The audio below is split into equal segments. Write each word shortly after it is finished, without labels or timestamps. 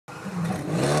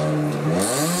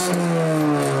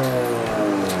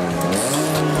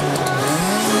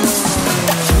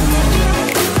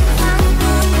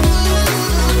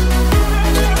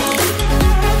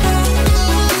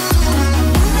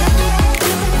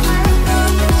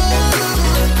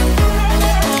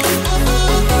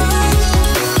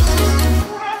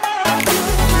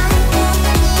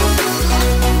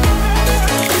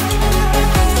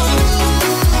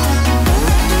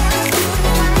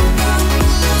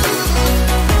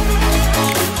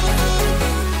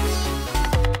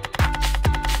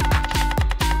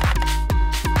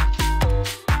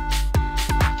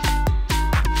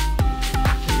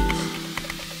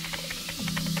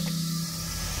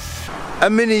A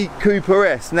Mini Cooper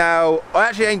S. Now, I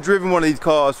actually ain't driven one of these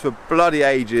cars for bloody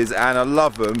ages, and I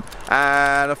love them.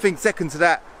 And I think second to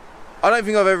that, I don't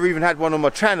think I've ever even had one on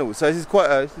my channel. So this is quite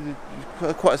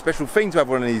a special thing to have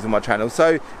one of these on my channel.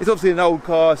 So it's obviously an old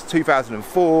car, it's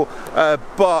 2004,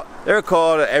 but they're a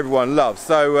car that everyone loves.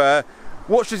 So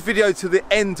watch this video to the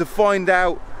end to find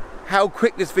out how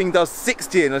quick this thing does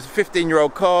 60 in. It's a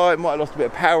 15-year-old car, it might have lost a bit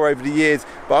of power over the years,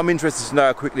 but I'm interested to know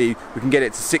how quickly we can get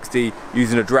it to 60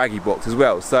 using a draggy box as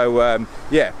well. So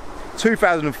yeah,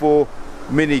 2004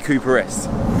 Mini Cooper S.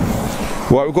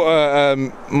 Right, we've got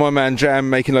my man Jam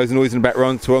making loads of noise in the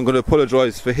background, so I'm going to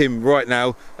apologise for him right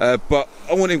now, but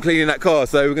I want him cleaning that car,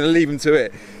 so we're going to leave him to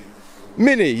it.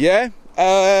 Mini, yeah?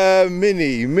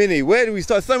 Mini, where do we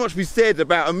start? So much we said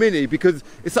about a Mini because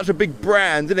it's such a big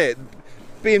brand, isn't it?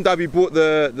 BMW bought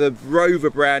the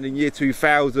Rover brand in year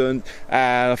 2000,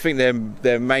 and I think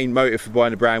their main motive for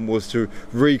buying the brand was to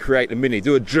recreate the Mini,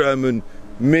 do a German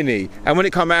Mini. And when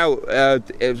it came out,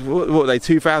 it was, what were they,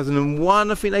 2001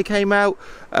 I think they came out.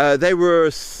 They were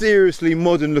a seriously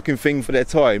modern looking thing for their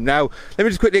time. Now let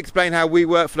me just quickly explain how we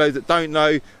work for those that don't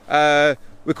know.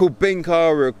 We're called Bin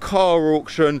Car, we're a car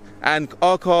auction, and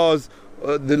our cars,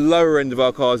 the lower end of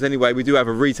our cars anyway, we do have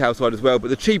a retail side as well, but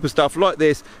the cheaper stuff like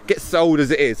this gets sold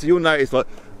as it is. So you'll notice like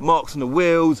marks on the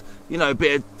wheels, you know, a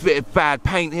bit of bad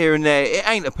paint here and there. It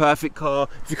ain't a perfect car.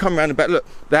 If you come around the back, look,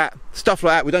 that stuff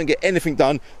like that, we don't get anything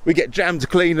done. We get Jam to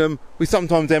clean them, we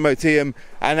sometimes MOT them,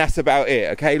 and that's about it.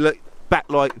 Okay, look,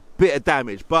 backlight, bit of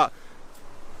damage, but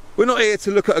we're not here to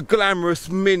look at a glamorous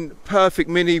perfect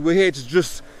Mini. We're here to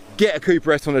just get a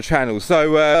Cooper S on the channel.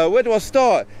 So where do I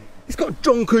start? It's got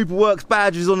John Cooper Works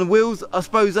badges on the wheels. I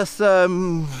suppose that's a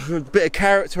bit of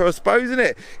character, I suppose, isn't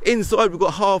it? Inside we've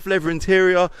got half leather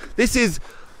interior. This is,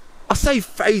 I say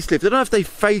facelift, I don't know if they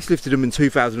facelifted them in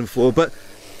 2004, but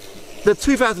the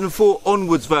 2004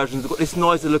 onwards versions have got this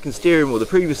nicer looking steering wheel. The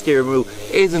previous steering wheel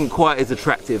isn't quite as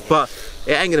attractive, but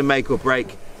it ain't gonna make or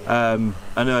break an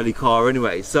early car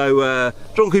anyway. So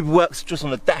John Cooper Works just on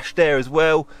the dash there as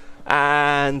well,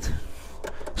 and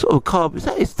sort of carbon,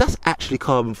 that's actually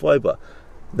carbon fibre.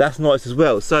 That's nice as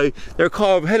well. So they're a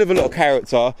car with a hell of a lot of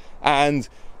character, and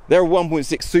they're a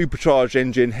 1.6 supercharged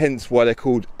engine, hence why they're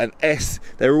called an S.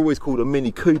 They're always called a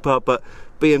Mini Cooper, but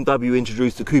BMW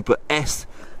introduced the Cooper S,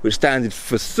 which stands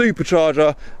for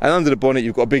supercharger, and under the bonnet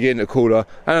you've got a big intercooler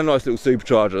and a nice little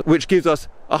supercharger, which gives us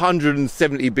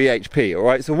 170 bhp. All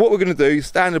right, so what we're going to do,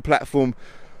 standard platform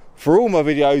for all my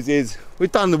videos, is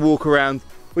we've done the walk around,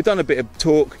 we've done a bit of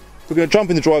talk, we're going to jump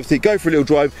in the driver's seat, go for a little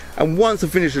drive, and once I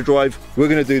finish the drive, we're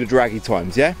going to do the draggy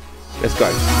times, yeah? Let's go.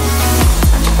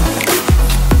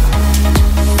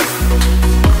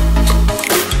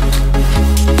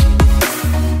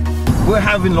 We're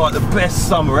having like the best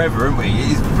summer ever, aren't we?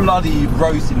 It's bloody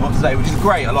roasting hot today, which is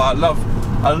great. I love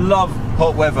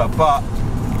hot weather, but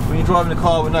when you're driving a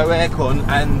car with no aircon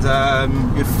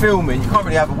and you're filming, you can't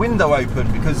really have a window open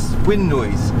because wind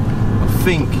noise.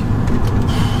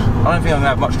 I don't think I'm going to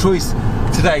have much choice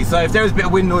today, so if there is a bit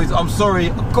of wind noise, I'm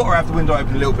sorry, I've got to have the window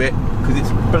open a little bit because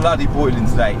it's bloody boiling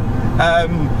today.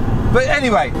 But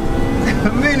anyway,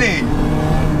 Mini,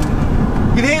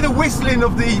 you can hear the whistling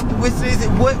of the,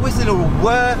 whistling or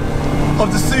whir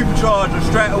of the supercharger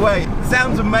straight away.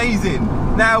 Sounds amazing.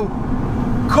 Now,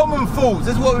 common faults,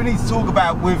 that's what we need to talk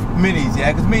about with Minis,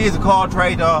 yeah? Because me as a car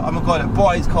trader, I'm a guy that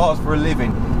buys cars for a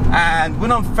living, and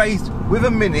when I'm faced with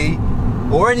a Mini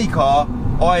or any car,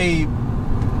 I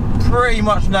pretty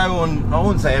much know on, I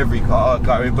wouldn't say every car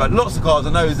going, but lots of cars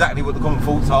I know exactly what the common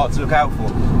faults are to look out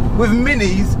for. With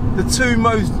Minis, the two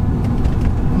most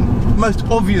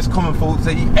obvious common faults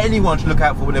that anyone should look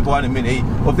out for when they're buying a Mini,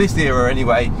 of this era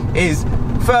anyway, is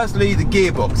firstly the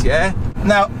gearbox, yeah?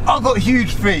 Now, I've got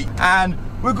huge feet and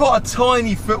we've got a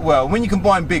tiny footwell. When you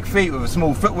combine big feet with a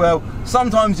small footwell,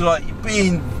 sometimes you're like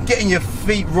getting your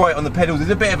feet right on the pedals is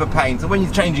a bit of a pain. So when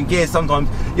you're changing gears, sometimes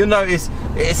you'll notice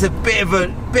it's a bit of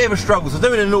a struggle. So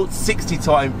doing a 0 to 60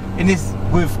 time in this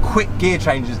with quick gear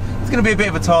changes, it's going to be a bit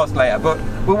of a task later, but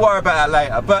we'll worry about that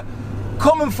later. But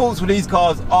common faults with these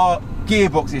cars are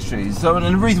gearbox issues. So, and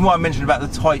the reason why I mentioned about the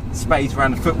tight space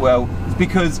around the footwell is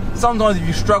because sometimes if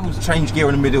you struggle to change gear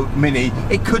in a Mini,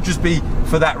 it could just be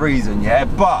for that reason, yeah?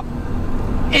 But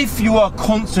if you are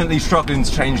constantly struggling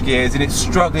to change gears and it's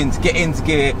struggling to get into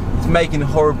gear, it's making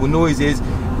horrible noises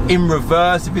in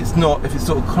reverse, if it's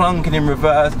sort of clunking in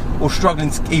reverse or struggling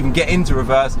to even get into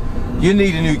reverse, you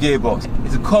need a new gearbox.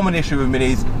 It's a common issue with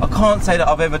Minis. I can't say that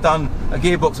I've ever done a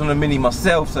gearbox on a Mini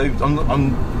myself, so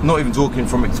I'm not even talking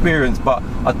from experience, but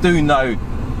I do know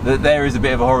that there is a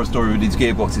bit of a horror story with these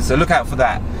gearboxes, so look out for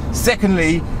that.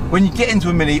 Secondly, when you get into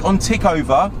a Mini, on tick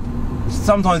over,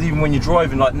 sometimes even when you're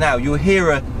driving like now, you'll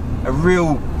hear a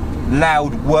real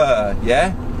loud whir,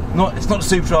 yeah? It's not the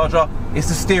supercharger, it's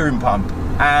the steering pump.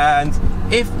 And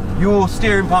if your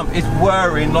steering pump is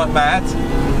whirring like mad,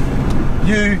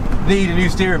 you need a new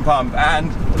steering pump.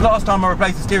 And the last time I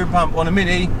replaced the steering pump on a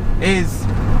Mini is,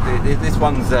 this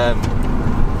one's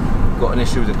got an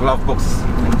issue with the glove box.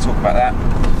 Let me talk about that.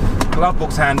 Glove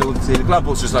box handle, see the glove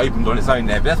box just opened on its own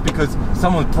there, but that's because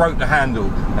someone broke the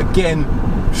handle. Again,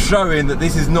 showing that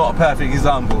this is not a perfect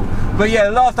example. But yeah,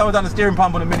 the last time I done a steering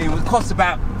pump on a Mini, it cost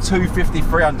about 250,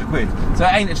 300 quid. So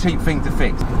it ain't a cheap thing to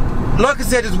fix. Like I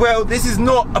said as well, this is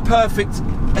not a perfect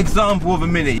example of a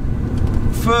Mini.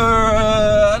 For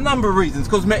a number of reasons.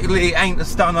 Cosmetically, it ain't a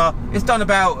stunner. It's done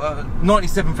about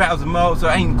 97,000 miles, so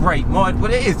it ain't great mileage.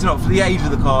 Well, it is, not for the age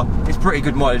of the car, it's pretty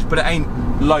good mileage, but it ain't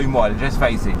low mileage, let's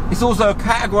face it. It's also a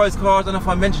categorised car. I don't know if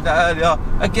I mentioned that earlier.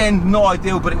 Again, not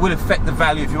ideal, but it will affect the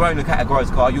value. If you own a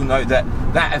categorised car, you'll know that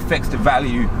that affects the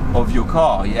value of your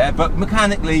car, yeah? But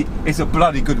mechanically, it's a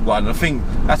bloody good one. I think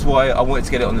that's why I wanted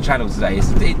to get it on the channel today.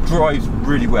 It drives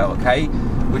really well, okay?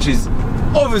 Which is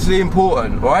obviously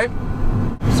important, right?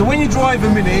 So when you drive a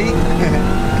Mini,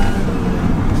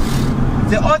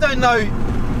 so I don't know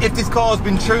if this car's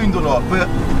been tuned or not, but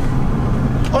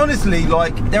honestly,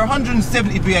 like, they're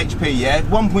 170 bhp, yeah?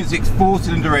 1.6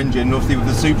 4-cylinder engine, obviously with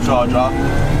the supercharger.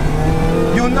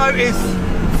 You'll notice,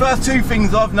 first two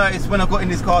things I've noticed when I got in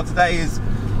this car today is,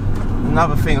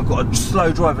 another thing, I've got a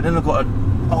slow driver, then I've got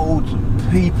an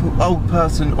old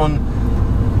person on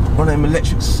them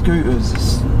electric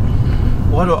scooters.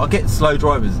 Why do I get slow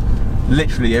drivers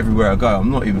literally everywhere I go? I'm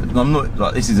not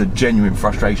like, this is a genuine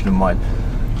frustration of mine.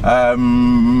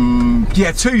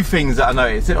 Yeah, two things that I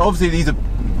noticed. Obviously these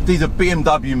are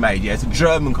BMW made, yeah, it's a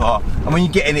German car, and when you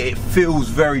get in it, it feels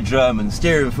very German. The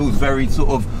steering feels very sort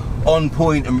of on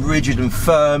point and rigid and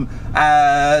firm.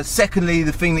 Secondly,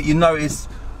 the thing that you notice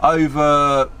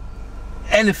over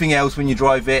anything else when you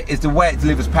drive it is the way it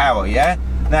delivers power, yeah?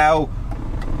 Now,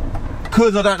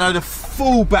 because I don't know the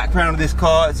full background of this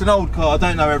car, it's an old car, I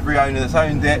don't know every owner that's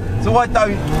owned it, so I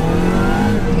don't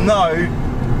know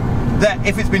that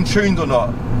if it's been tuned or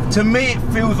not. To me, it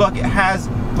feels like it has,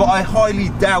 but I highly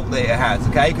doubt that it has,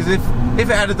 okay? Because if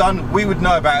it had done, we would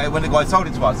know about it when the guy sold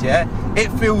it to us, yeah? It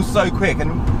feels so quick,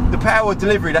 and the power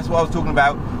delivery, that's what I was talking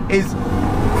about, is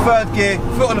third gear,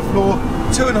 foot on the floor,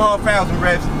 2,500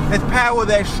 revs. There's power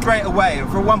there straight away, and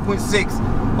for a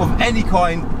 1.6 of any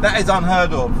kind, that is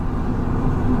unheard of.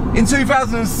 In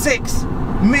 2006,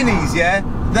 Minis, yeah,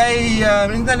 they,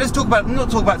 let's talk about, not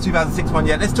talk about 2006 one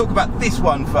yet, let's talk about this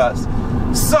one first.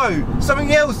 So,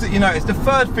 something else that you notice, the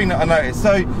third thing that I noticed,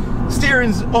 so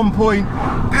steering's on point,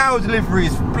 power delivery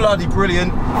is bloody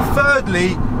brilliant.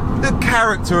 Thirdly, the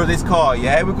character of this car,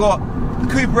 yeah, we've got, the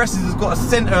Cooper S has got a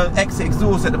centre exit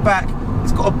exhaust at the back,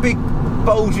 it's got a big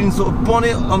bulging sort of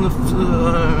bonnet on the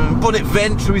bonnet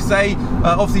vent, shall we say,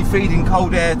 obviously feeding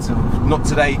cold air to, not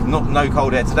today, no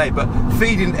cold air today, but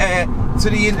feeding air to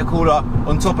the intercooler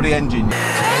on top of the engine.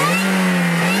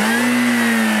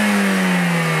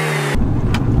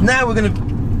 Now we're gonna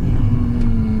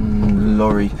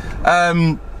lorry.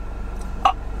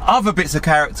 Other bits of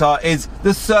character is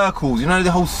the circles, you know,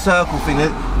 the whole circle thing.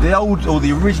 The old, or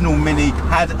the original Mini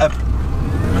had a,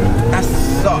 that's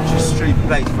such a stupid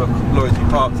place for lorries to be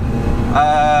parked.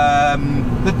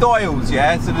 The dials,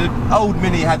 yeah, so the old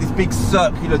Mini had this big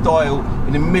circular dial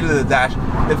in the middle of the dash.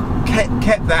 They've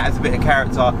kept that as a bit of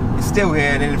character. It's still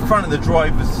here, and then in front of the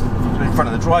driver,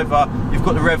 you've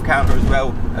got the rev counter as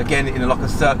well, again in like a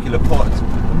circular pot.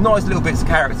 Nice little bits of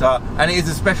character, and it is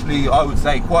especially, I would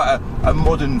say, quite a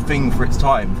modern thing for its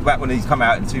time, back when these come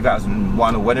out in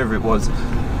 2001 or whenever it was.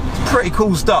 It's pretty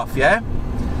cool stuff, yeah?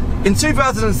 In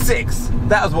 2006,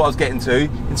 that was what I was getting to.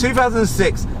 In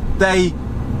 2006, they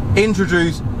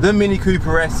introduced the Mini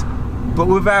Cooper S, but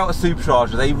without a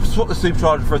supercharger. They swapped the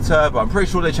supercharger for a turbo. I'm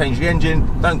pretty sure they changed the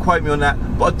engine, don't quote me on that,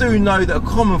 but I do know that a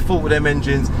common fault with them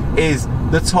engines is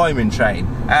the timing chain.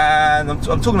 And I'm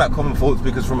talking about common faults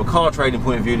because from a car trading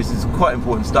point of view, this is quite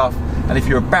important stuff, and if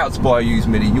you're about to buy a used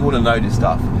Mini, you want to know this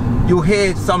stuff. You'll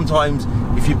hear sometimes,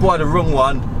 if you buy the wrong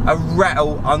one, a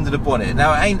rattle under the bonnet.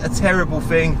 Now, it ain't a terrible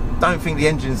thing, don't think the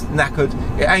engine's knackered,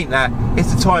 it ain't that,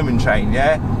 it's the timing chain,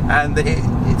 yeah? And it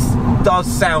does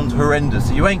sound horrendous,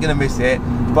 so you ain't gonna miss it,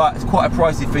 but it's quite a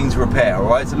pricey thing to repair,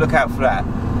 alright? So look out for that.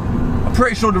 I'm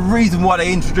pretty sure the reason why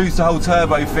they introduced the whole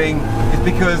turbo thing is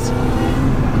because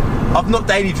I've not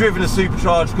daily driven a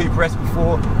supercharged Cooper S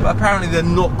before, but apparently they're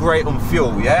not great on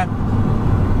fuel, yeah?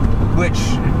 Which,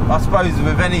 I suppose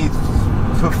with any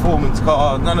performance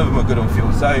car, none of them are good on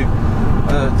fuel, so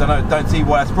don't see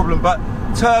why that's a problem. But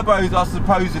turbos are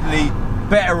supposedly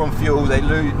better on fuel, they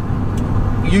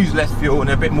use less fuel, and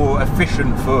they're a bit more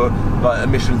efficient for like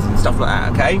emissions and stuff like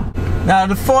that. Okay. Now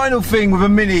the final thing with a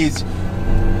Mini is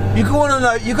you're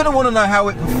gonna want to know how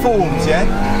it performs, yeah.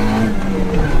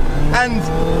 And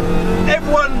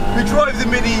everyone who drives a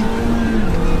Mini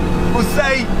will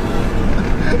say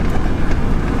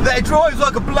that it drives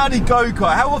like a bloody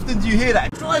go-kart. How often do you hear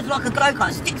that? It drives like a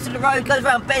go-kart, sticks to the road, goes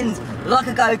around bends like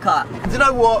a go-kart. Do you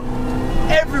know what?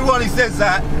 Everyone who says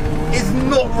that is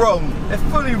not wrong. They're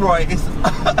fully right. It's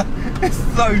it's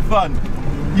so fun.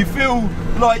 You feel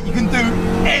like you can do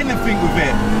anything with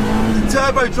it. The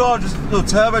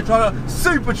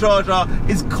supercharger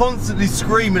is constantly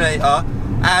screaming at her,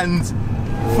 and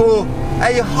for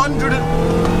a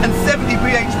 170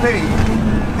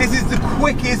 bhp, this is the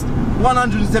quickest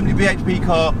 170 bhp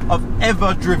car I've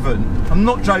ever driven. I'm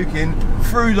not joking.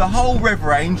 Through the whole rev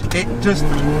range, it just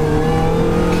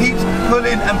keeps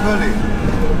pulling and pulling.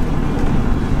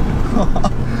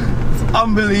 It's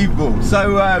unbelievable.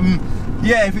 So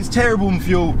yeah, if it's terrible on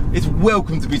fuel, it's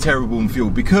welcome to be terrible on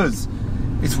fuel because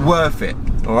it's worth it.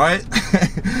 All right.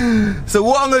 So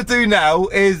what I'm going to do now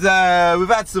is we've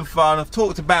had some fun. I've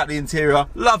talked about the interior.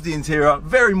 Love the interior.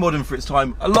 Very modern for its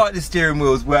time. I like the steering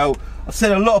wheel as well. I've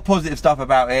said a lot of positive stuff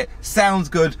about it. Sounds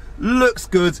good, looks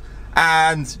good,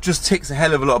 and just ticks a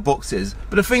hell of a lot of boxes.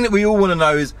 But the thing that we all want to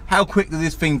know is how quick does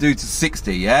this thing do to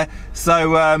 60? Yeah.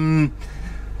 So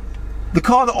the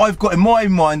car that I've got in my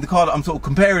mind, the car that I'm sort of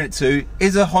comparing it to,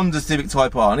 is a Honda Civic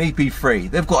Type R, an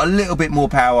EP3. They've got a little bit more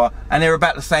power, and they're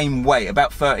about the same weight,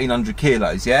 about 1,300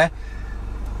 kilos, yeah?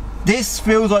 This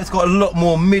feels like it's got a lot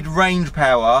more mid-range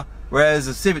power, whereas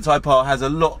the Civic Type R has a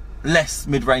lot less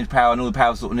mid-range power and all the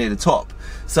power sort of near the top.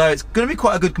 So it's going to be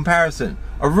quite a good comparison.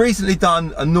 I've recently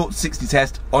done a 0-60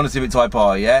 test on a Civic Type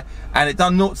R, yeah? And it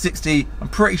done 0-60, I'm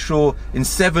pretty sure, in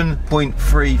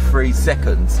 7.33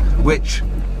 seconds, which...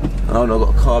 Oh no, I've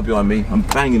got a car behind me. I'm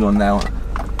banging on now.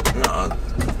 No,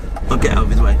 I'll get out of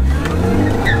his way.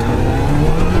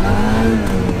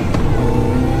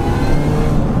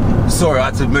 Sorry, I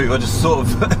had to move. I just sort of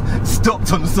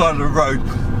stopped on the side of the road,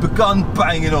 begun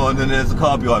banging on, and there's a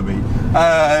car behind me.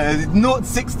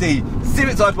 0-60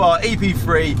 Civic Type R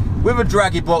EP3 with a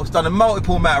draggy box, done a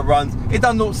multiple amount of runs. It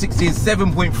done 0-60 in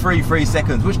 7.33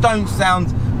 seconds, which don't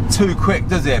sound too quick,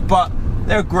 does it? But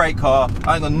they're a great car.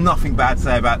 I ain't got nothing bad to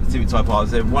say about the Civic Type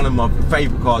R's. They're one of my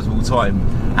favourite cars of all time.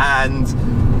 And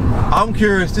I'm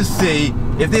curious to see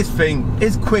if this thing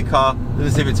is quicker than the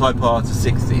Civic Type R to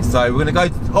 60. So we're going to go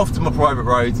off to my private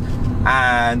roads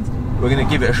and we're going to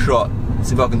give it a shot.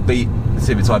 See if I can beat the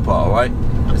Civic Type R, alright?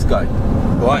 Let's go.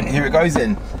 Alright, here it goes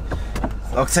in.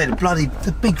 Like I say,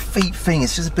 the big feet thing,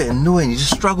 it's just a bit annoying. You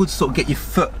just struggle to sort of get your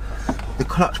foot, the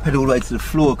clutch pedal all the way to the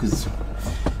floor, because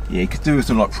yeah, you could do with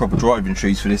some like proper driving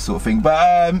shoes for this sort of thing.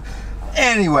 But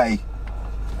anyway,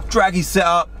 draggy set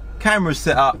up, camera's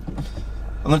set up.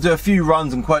 I'm gonna do a few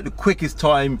runs and quite the quickest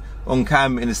time on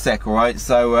cam in a sec, alright?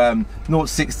 So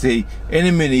 0-60 in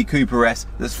a Mini Cooper S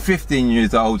that's 15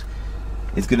 years old.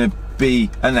 It's gonna be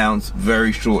announced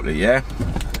very shortly, yeah?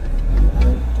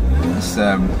 This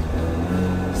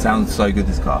sounds so good,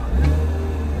 this car.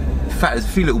 In fact, there's a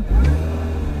few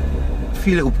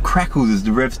little crackles as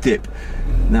the revs dip.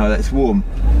 Now that it's warm,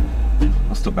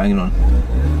 I'll stop banging on.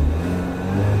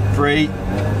 3,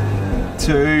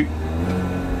 2,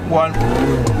 1.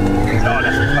 Oh,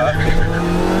 that's perfect.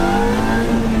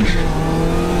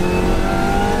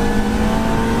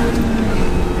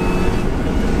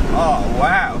 Oh,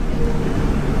 wow.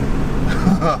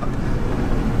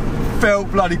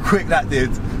 Felt bloody quick, that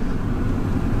did.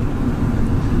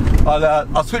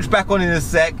 I'll switch back on in a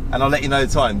sec and I'll let you know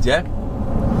the times, yeah?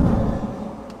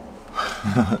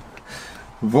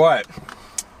 Right,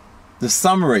 the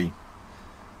summary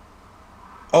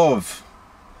of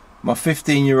my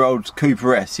 15-year-old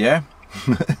Cooper S, yeah?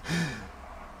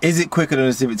 Is it quicker than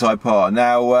a Civic Type R?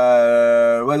 Now,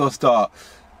 where do I start?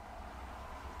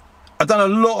 I've done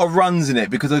a lot of runs in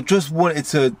it because I just wanted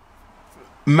to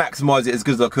maximise it as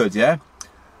good as I could, yeah?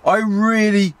 I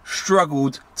really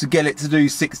struggled to get it to do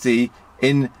 60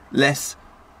 in less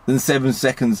than 7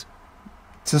 seconds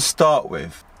to start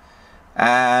with.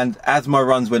 And as my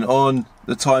runs went on,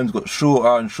 the times got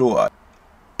shorter and shorter.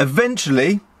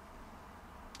 Eventually,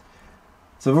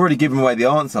 so I've already given away the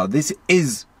answer, this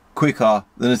is quicker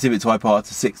than a Civic Type R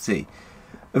to 60.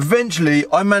 Eventually,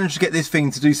 I managed to get this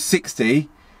thing to do 60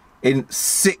 in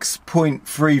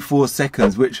 6.34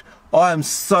 seconds, which I am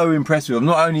so impressed with. I'm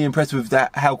not only impressed with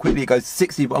that, how quickly it goes to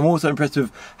 60, but I'm also impressed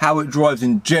with how it drives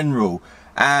in general.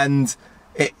 And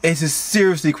It's a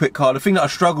seriously quick car. The thing that I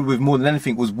struggled with more than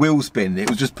anything was wheel spin. It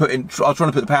was just I was trying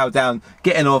to put the power down,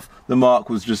 getting off the mark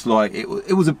was just like, it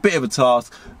was a bit of a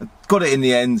task. I got it in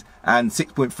the end, and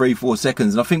 6.34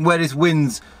 seconds. And I think where this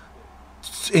wins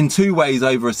in two ways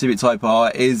over a Civic Type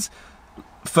R is,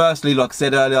 firstly, like I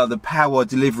said earlier, the power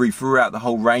delivery throughout the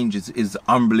whole range is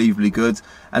unbelievably good.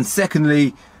 And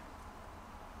secondly,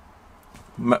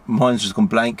 mine's just gone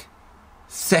blank.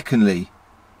 Secondly,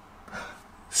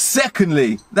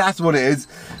 that's what it is.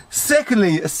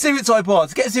 Secondly, a Civic Type R,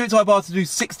 to get a Civic Type R to do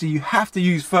 60, you have to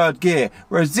use third gear.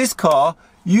 Whereas this car,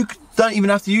 you don't even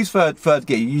have to use third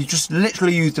gear. You just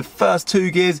literally use the first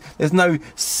 2 gears. There's no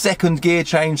second gear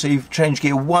change, so you've changed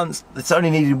gear once. It's only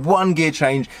needed 1 gear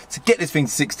change to get this thing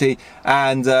to 60,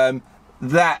 and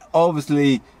that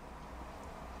obviously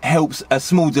helps a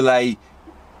small delay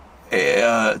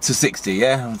to 60,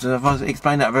 yeah? I don't know if I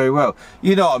explained that very well.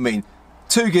 You know what I mean.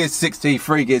 2 gears to 60,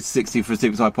 3 gears to 60 for a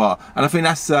Civic Type R. And I think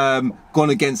that's gone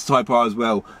against Type R as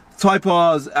well. Type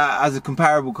R's, as a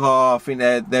comparable car, I think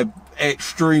they're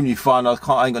extremely fun. I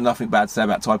ain't got nothing bad to say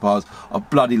about Type R's. I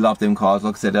bloody love them cars,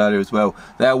 like I said earlier as well.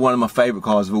 They're one of my favourite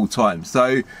cars of all time.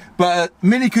 So, but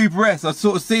Mini Cooper S, I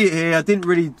sort of see it here. I didn't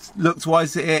really look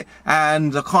twice at it,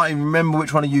 and I can't even remember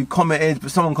which one of you commented,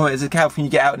 but someone commented, said, "How can you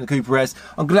get out in the Cooper S?"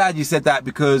 I'm glad you said that,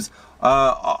 because like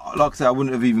I said, I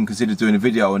wouldn't have even considered doing a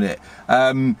video on it.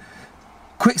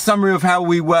 Quick summary of how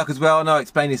we work as well. I know I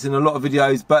explain this in a lot of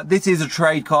videos, but this is a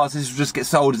trade car, so this will just get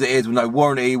sold as it is with no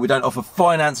warranty. We don't offer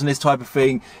finance on this type of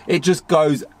thing. It just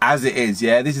goes as it is,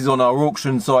 yeah? This is on our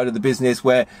auction side of the business,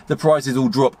 where the prices all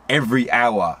drop every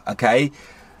hour, okay?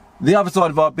 The other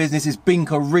side of our business is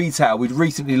Binker Retail. We've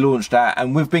recently launched that,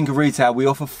 and with Binker Retail, we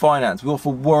offer finance, we offer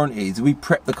warranties, we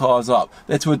prep the cars up.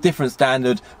 They're to a different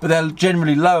standard, but they're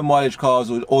generally lower mileage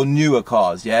cars or newer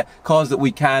cars, yeah? Cars that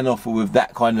we can offer with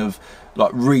that kind of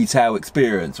like retail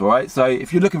experience, all right? So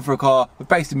if you're looking for a car, we're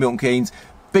based in Milton Keynes.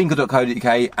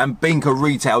 Binker.co.uk and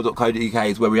binkerretail.co.uk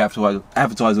is where we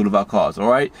advertise all of our cars, all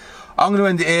right? I'm going to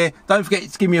end it here. Don't forget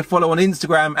to give me a follow on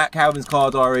Instagram at Calvin's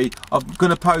Car Diary. I'm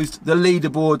going to post the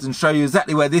leaderboards and show you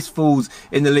exactly where this falls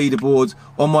in the leaderboards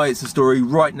on my Insta story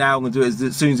right now. I'm going to do it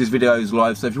as soon as this video is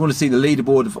live. So if you want to see the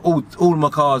leaderboard of all of my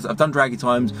cars that I've done draggy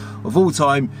times of all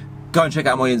time, go and check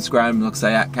out my Instagram, like I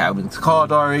say, at Calvin's Car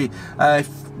Diary.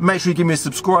 Make sure you give me a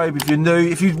subscribe if you're new.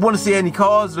 If you want to see any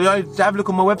cars, you know, have a look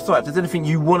on my website. If there's anything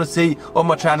you want to see on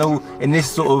my channel in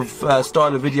this sort of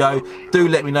style of video, do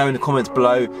let me know in the comments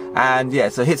below. And yeah,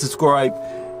 so hit subscribe,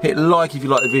 hit like if you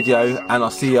like the video, and I'll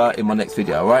see you in my next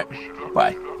video, alright?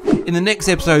 Bye. In the next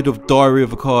episode of Diary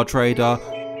of a Car Trader,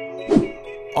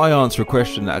 I answer a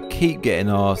question that I keep getting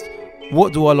asked.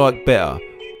 What do I like better?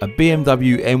 A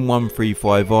BMW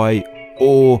M135i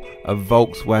or a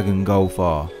Volkswagen Golf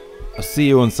R? I'll see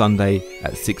you on Sunday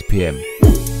at 6 PM.